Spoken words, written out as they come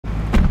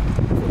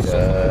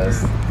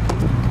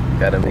vlogs.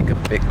 Gotta make a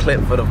big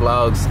clip for the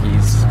vlog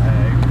skis.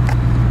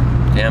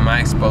 Damn, my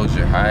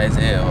exposure high as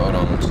hell. Hold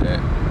on, chat.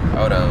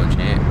 Hold on,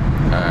 chat.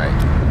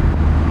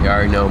 Alright. You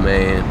already know,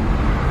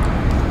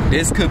 man.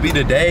 This could be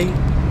the day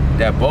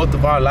that both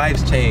of our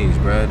lives change,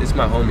 bro. This is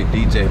my homie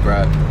DJ,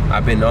 bro.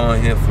 I've been on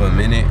him for a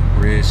minute.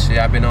 Real shit.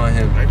 I've been on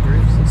him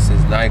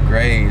since 9th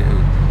grade.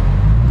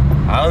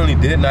 I only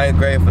did 9th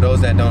grade, for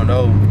those that don't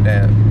know,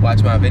 that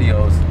watch my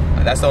videos.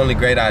 That's the only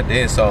grade I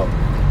did. So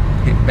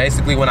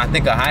basically, when I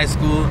think of high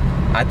school,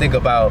 I think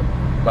about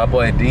my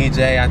boy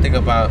DJ. I think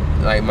about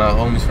like my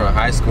homies from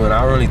high school, and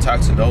I don't really talk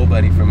to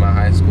nobody from my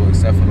high school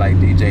except for like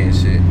DJ and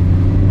shit.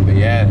 But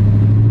yeah,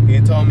 he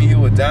told me he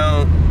was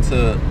down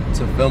to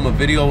film a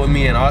video with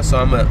me, and also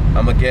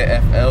I'ma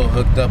get FL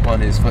hooked up on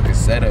his fucking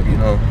setup. You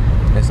know,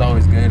 it's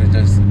always good to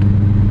just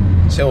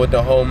chill with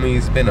the homies.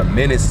 It's been a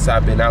minute since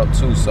I've been out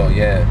too, so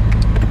yeah.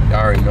 Y'all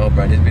already know,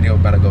 bro. This video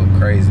about to go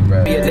crazy,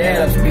 bro. Be a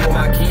dad, I should be with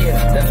my kids.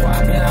 That's why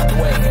I've been out the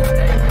way.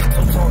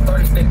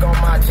 30 stick on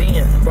my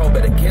chin. Bro,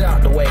 better get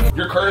out the way.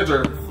 Your curtains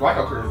are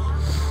blackout curtains.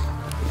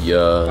 Yeah.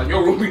 Like,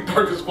 your room be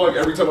dark as fuck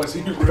every time I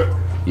see you, bro.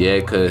 Yeah,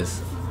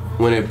 cause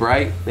when it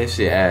bright, that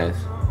shit ass.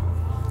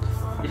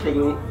 You think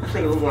the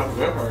room like a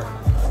vampire.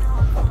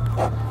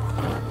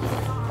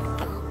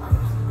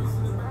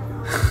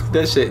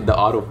 That shit, the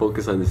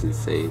autofocus on this is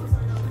insane.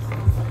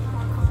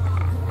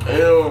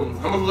 Damn,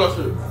 how much was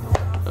that shit?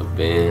 A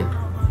band.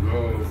 No.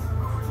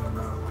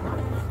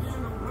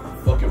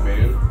 Fucking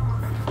band.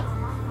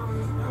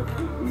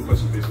 Let me put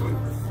some face on it.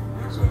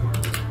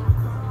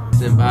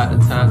 About the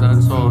times I'm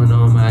touring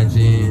on my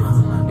gym.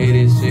 Hey,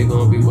 this shit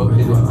gonna be what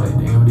is it? Like,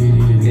 damn, did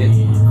it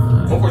again.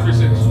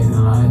 1.36.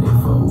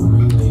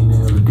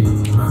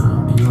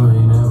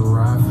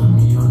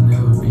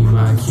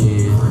 My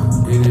kid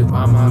did it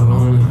by my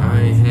own.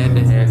 I ain't had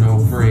to have no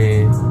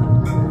friend.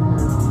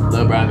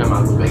 Lil' bro, I got my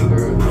little baby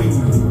girl.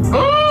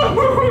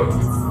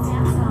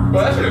 Bro,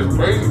 that shit is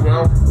crazy,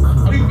 bro.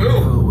 How do you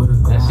feel?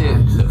 That shit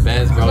the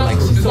best, bro. Like,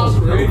 she's so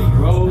pretty,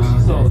 bro.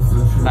 She's so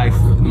like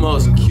the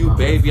most cute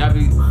baby. I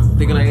be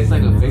thinking like it's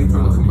like a baby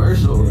from a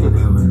commercial.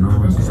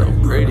 She's so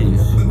pretty.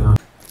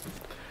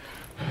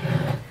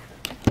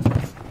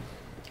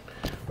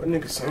 What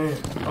nigga saying?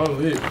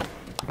 I'm lit.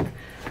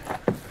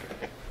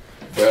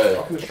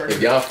 Bro,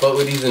 if y'all fuck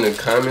with these in the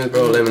comments,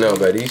 bro, let me know.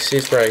 But these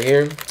shits right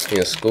here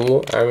in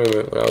school, I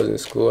remember when I was in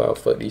school, I would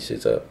fuck these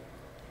shits up.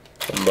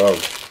 Bro.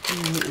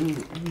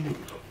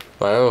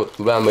 I know,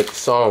 we about to make a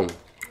song.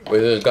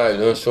 With this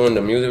guy showing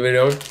the music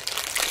video.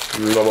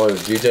 My boy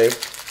DJ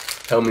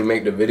helped me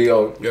make the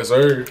video. Yes,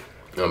 sir.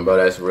 Bro,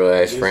 that's a real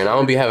ass friend. I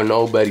don't be having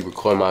nobody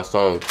record my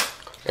song.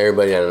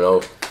 Everybody I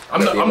know.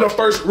 I'm the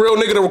first real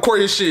nigga to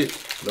record his shit.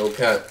 No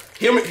cap.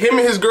 Him and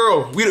his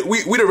girl. We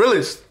the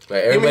realest.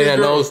 Like everybody that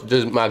knows,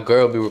 just my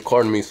girl be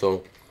recording me,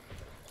 so.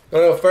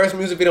 First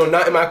music video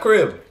not in my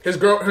crib. His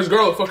girl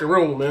a fucking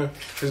real one, man.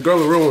 His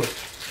girl a real one.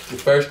 The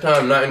first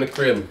time not in the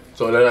crib.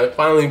 So then I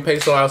finally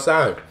Peso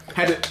outside.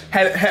 Had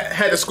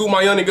to scoop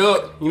my young nigga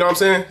up, you know what I'm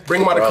saying?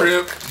 Bring him out of the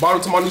crib, brought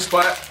him to my new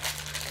spot.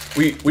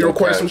 We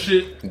recorded some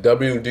shit.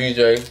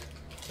 WDJ.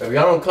 If y'all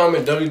don't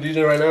comment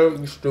WDJ right now,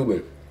 you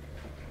stupid.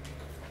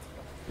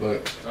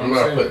 Look, I'm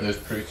gonna put this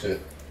preset.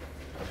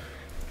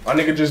 My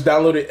nigga just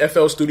downloaded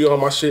FL Studio on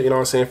my shit, you know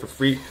what I'm saying, for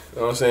free. You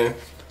know what I'm saying?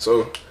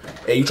 So,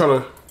 hey, you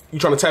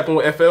tryna tap in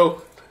with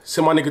FL?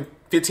 Send my nigga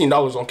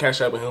 $15 on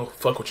Cash App and he'll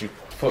fuck with you.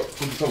 Fuck,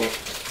 what you talking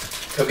about?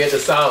 Come get the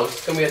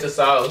sauce. Come get the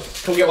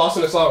sauce. Come get lost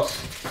in the sauce.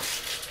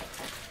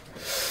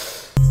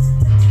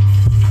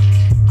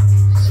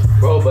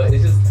 Bro, but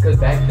it's just because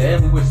back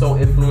then we were so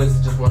influenced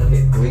to just want to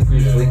hit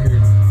blinkers.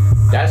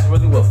 That's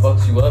really what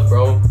fucks you up,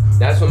 bro.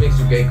 That's what makes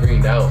you get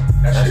greened out.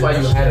 That's why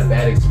you had a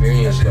bad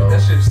experience, bro.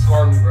 That shit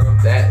scarred me, bro.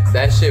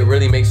 That shit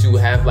really makes you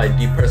have like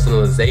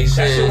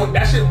depersonalization.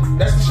 That's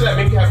the shit that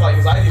made me have like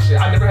anxiety shit.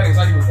 I never had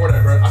anxiety before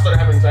that, bro. I started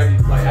having anxiety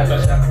like after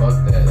that shit happened.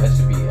 Fuck that. That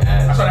should be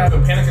ass. I started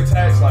having panic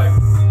attacks like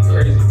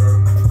crazy,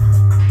 bro.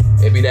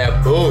 It be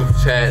that boom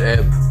chat.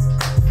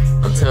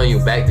 I'm telling you,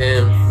 back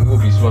then we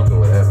would be smoking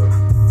whatever.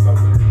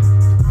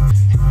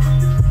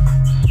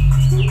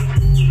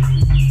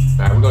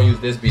 Alright, we're gonna use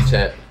this beat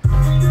chat.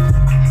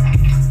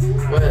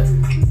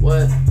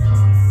 What?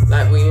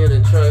 Like we in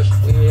the truck,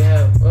 we ain't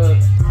have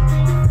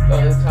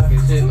talking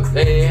shit, but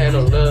they ain't had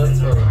no love.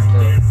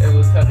 They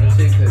was talking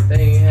shit cause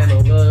they ain't had no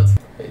love.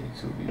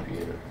 82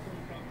 BPM.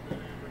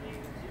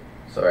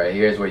 So right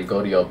here is where you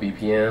go to your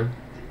BPM.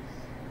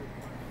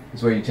 This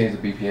is where you change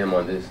the BPM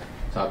on this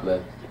top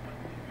left.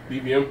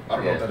 BPM? I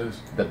don't know what that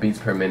is. The beats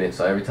per minute.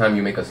 So every time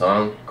you make a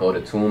song, go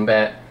to tune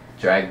bat,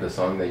 drag the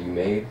song that you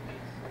made.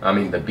 I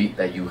mean the beat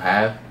that you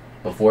have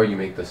before you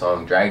make the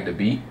song, drag the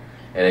beat,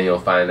 and then you'll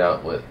find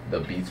out what the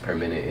beats per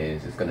minute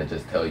is. It's gonna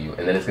just tell you,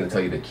 and then it's gonna tell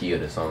you the key of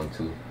the song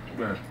too.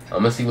 Yeah. I'm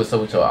gonna see what's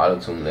up with your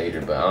auto-tune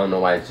later, but I don't know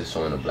why it's just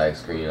showing a black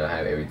screen. I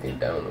have everything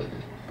downloaded,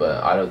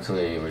 but auto-tune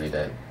ain't really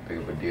that big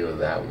of a deal as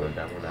that one.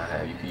 That one I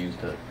have. You can use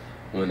the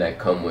one that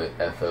come with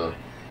FL.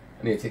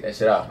 I need to take that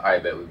shit off. All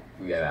right, bet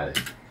we got out of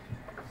here.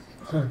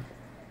 Huh?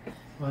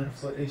 Why the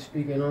fuck they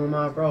speaking on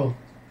my bro?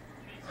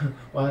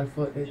 Why the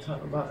fuck they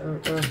talking about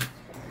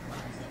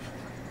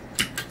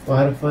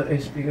Why the fuck they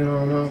speaking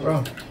on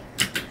bro?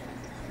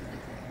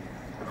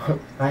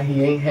 Like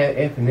he ain't had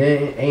F and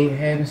N, ain't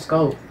having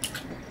scope.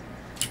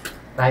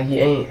 Like he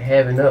ain't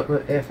having up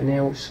with F and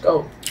N with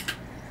scope.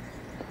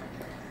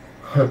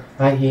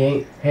 Like he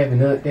ain't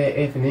having up that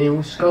F and N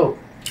with scope.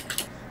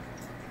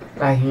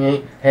 Like he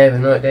ain't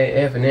having up that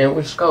F and N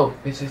with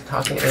scope. Bitches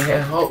talking ain't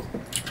had hope.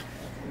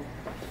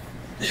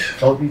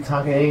 Folk be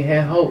talking ain't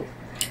had hope.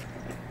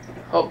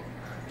 Hope.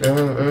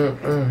 No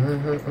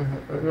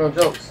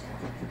jokes.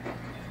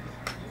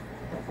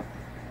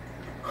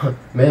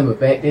 Remember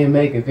back then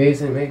make a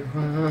vision,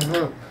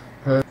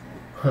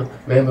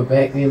 remember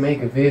back then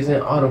make a vision,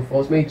 all them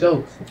folks make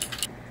jokes.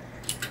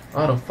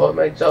 All them folks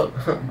make jokes.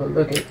 But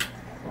look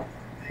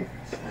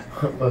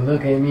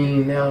at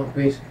me now,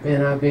 bitch,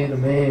 man, I been the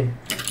man.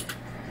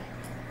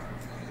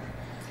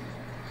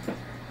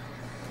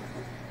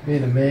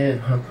 Been the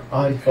man,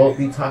 all these folks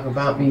be talking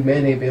about me,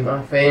 man, they been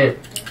my fan.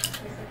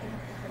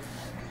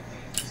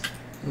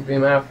 They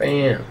been my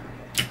fan.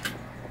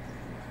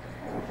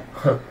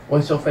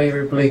 What's your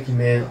favorite blicky,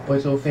 man?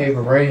 What's your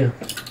favorite ram?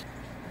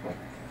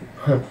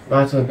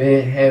 My twin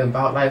been having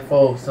about like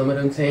 4, some of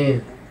them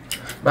 10.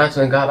 My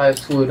twin got like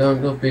 2 of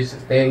them little bitches,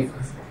 they.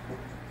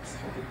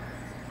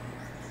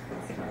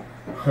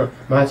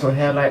 My twin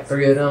had like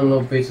 3 of them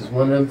little bitches,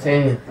 1 of them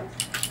 10.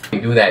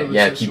 You do that,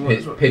 yeah, keep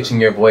pitching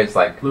your voice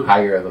like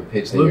higher of a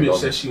pitch than you're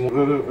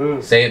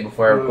going. Say it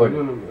before I record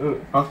it.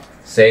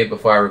 Say it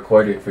before I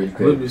record it for you.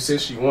 Little bit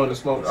says she want to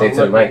smoke. Say it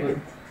to the mic.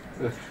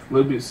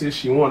 Little bit says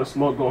she want to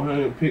smoke, go ahead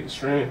and pick the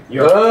strand.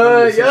 Yeah,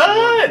 that's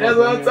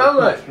what I'm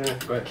talking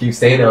about. Keep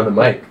saying it on the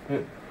mic.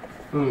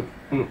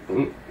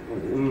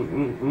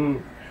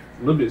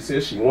 Little bit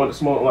says she want to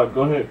smoke, like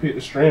go ahead and pick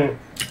the strand.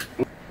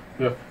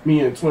 Yeah, me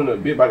and Twin a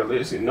bit by the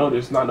legs and no,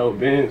 there's not no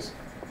bends.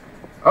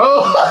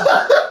 Oh!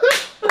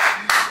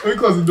 Let me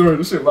close the door,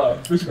 this shit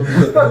loud.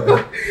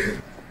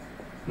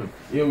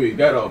 Yeah, we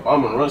got up,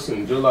 I'm a rush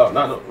in July,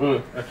 not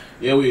no,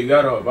 yeah, we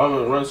got up, I'm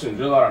a rush in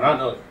July, not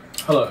no.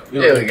 Hello.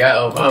 Yeah, we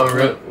got Obama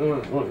real.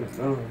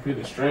 Pick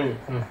the string.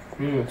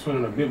 Me and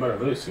Twin a bit by the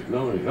legs.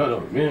 No, not no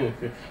man.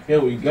 Yeah,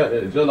 we got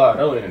that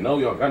gelato and no,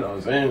 y'all got no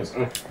Zans.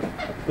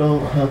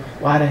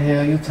 Why the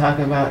hell you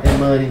talking about that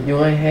money?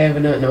 You ain't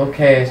having nothing, no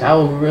cash. I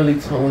was really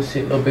towing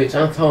shit, little bitch.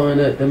 I'm towing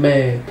up the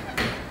man.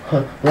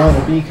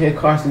 Robert BK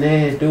Carson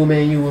ass, dude,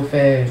 man, you were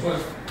fast.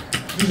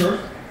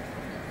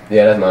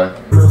 Yeah, that's mine.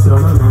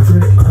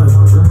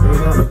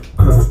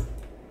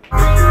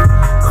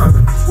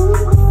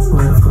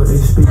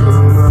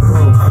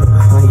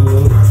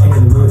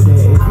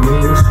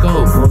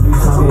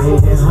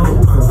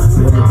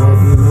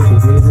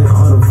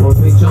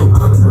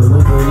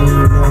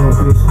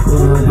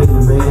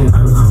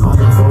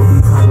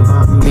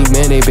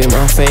 Man, they been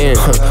my fan.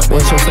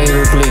 What's your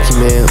favorite blicky,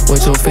 man?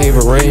 What's your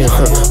favorite ram?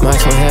 My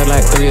son had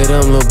like 3 of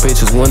them little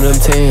bitches, 1 of them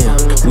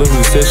 10.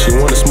 Lily says she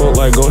wanna smoke,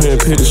 like go ahead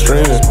and pick the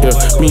strand. Yeah,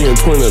 me and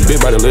Twin a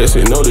bit by the legs,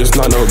 no, this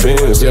not no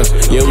Benz. Yeah,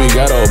 we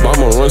got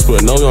Obama runs,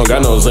 but no, you don't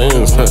got no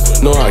Zans.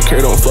 No, I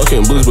carry on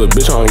fucking blues, but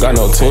bitch, I don't got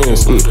no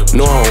 10s.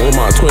 No, I don't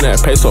want my twin at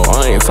Peso,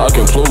 I ain't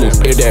talking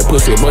plumes. If that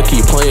pussy but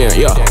keep playing,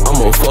 yeah,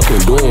 I'ma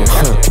fucking do him.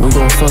 We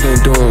gon'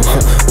 fucking do him,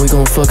 we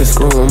gon' fucking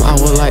screw him. I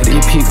would like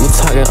these people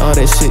talking all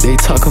that shit, they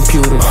talk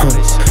computer.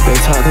 They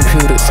talk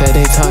computer, say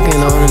they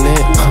talking on the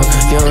net.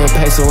 Young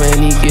Peso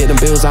Andy getting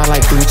bills, I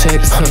like 3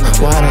 checks.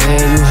 Why the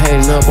hell you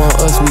hating up on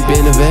us? We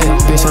been a vet.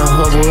 Bitch, I'm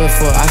humble as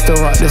fuck, I still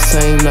rock the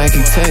same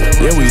Nike Tech.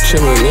 Yeah, we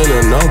chillin' in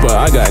the north, but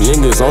I got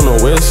niggas on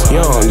the west.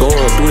 Yeah, I'm going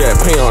through that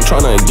pain, I'm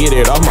tryna get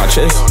it off my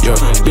chest. Yeah,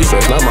 bitch,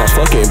 that's not my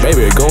fucking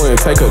baby, go and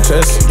take a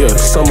test. Yeah,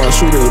 some my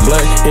shooters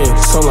black, and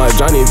some like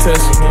Johnny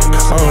Test.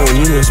 I don't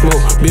even smoke,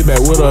 be back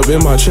with up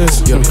in my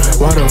chest. Yeah,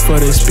 why the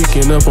fuck they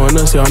speaking up on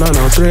us? Y'all not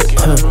no threat.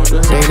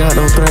 They not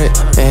no threat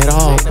at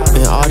all.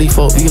 And all these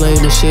folk be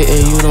lame as shit,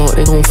 and you know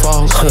they gon'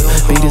 fall.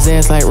 Beat his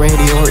ass like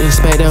Randy Orton,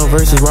 SmackDown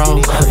versus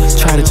Raw.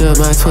 Try to judge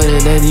my twin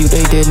and then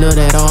they did none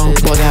at all.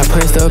 Boy got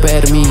pressed up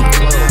at me,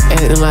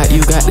 acting like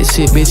you got this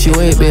shit, bitch, you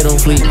ain't been on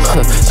fleek.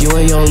 You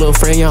and your little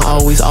friend, y'all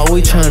always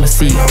trying to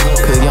see.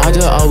 Cause y'all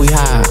just always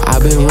high, I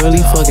been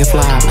really fucking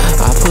fly.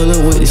 I pull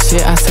up with the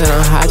shit, I said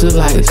I'm high just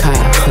like a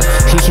kite.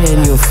 He can't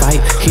even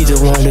fight, he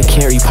just wanna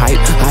carry pipe.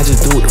 I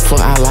just do what the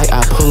fuck I like,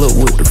 I pull up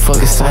with the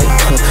fucking sight.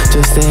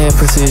 Just to have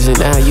precision,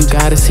 now you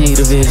gotta see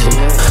the vision.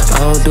 I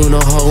don't do no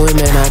hoeing,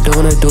 man, I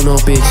don't do no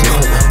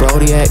bitching.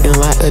 Brody acting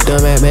like a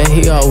dumbass, man,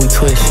 he always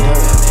twitching.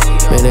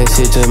 Man, that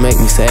shit just make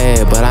me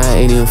sad, but I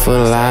ain't even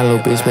finna lie, little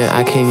bitch, man,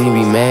 I can't even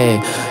be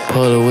mad.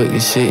 Pull up with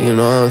your shit, you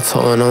know I'm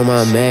towing on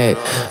my mag.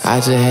 I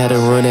just had to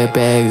run that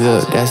bag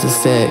up, that's a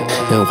set.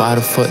 And why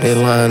the fuck they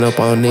line up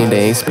on them,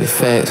 they ain't spit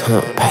facts,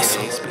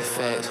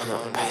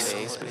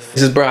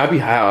 This is, bro, I be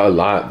high a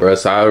lot, bro,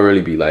 so I don't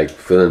really be like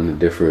feeling the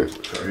different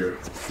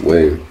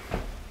way.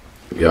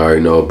 You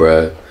already know,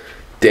 bro.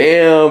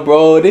 Damn,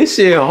 bro, this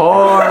shit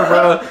hard,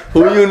 bro.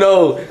 Who you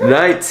know?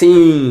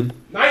 19,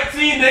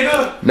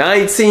 nigga.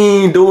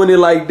 19 doing it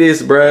like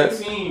this, bro.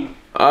 19.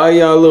 All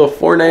y'all little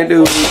Fortnite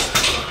dudes.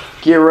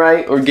 Get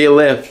right or get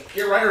left?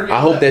 Get right or get I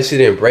hope left. that shit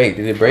didn't break.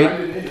 Did it break?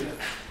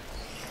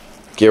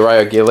 Get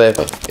right or get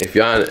left. If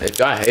y'all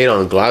hate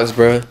on Glocks,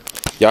 bruh,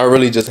 y'all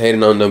really just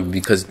hating on them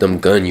because them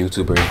gun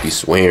YouTubers be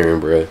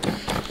swearing, bruh.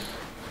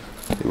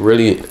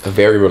 Really a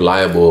very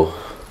reliable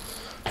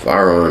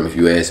firearm, if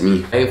you ask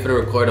me. I ain't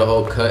finna record the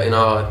whole cut and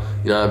all,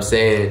 you know what I'm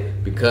saying?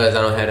 Because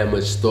I don't have that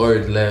much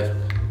storage left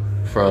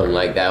from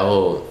like that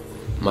whole,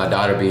 my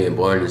daughter being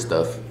born and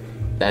stuff.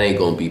 That ain't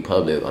gonna be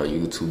public on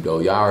YouTube though.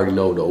 Y'all already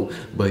know though.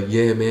 But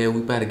yeah, man,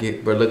 we about to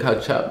get, bro, look how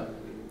chopped.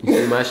 You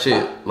see my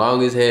shit,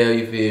 long as hell,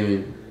 you feel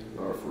me?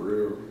 Oh, for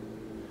real.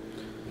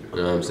 You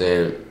know what I'm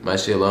saying? My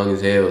shit long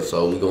as hell,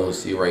 so we gonna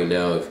see right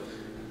now if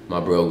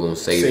my bro gonna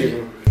save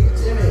it.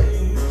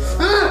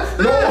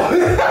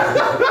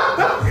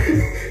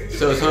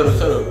 Show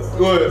him.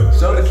 What?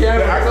 Show the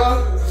camera.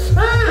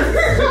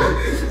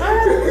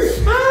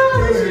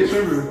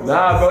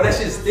 Nah, bro, that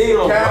shit sting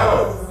on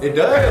bro. It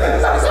does.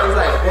 It smells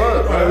like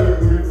fuck, bro.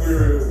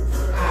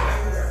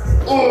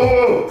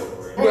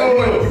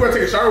 You gotta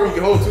take a shower when you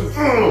get home too.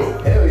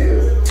 Hell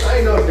yeah. I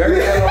ain't no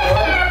dirty ass,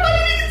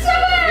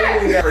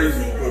 bro.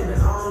 Crazy.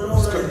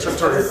 Just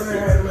turn it.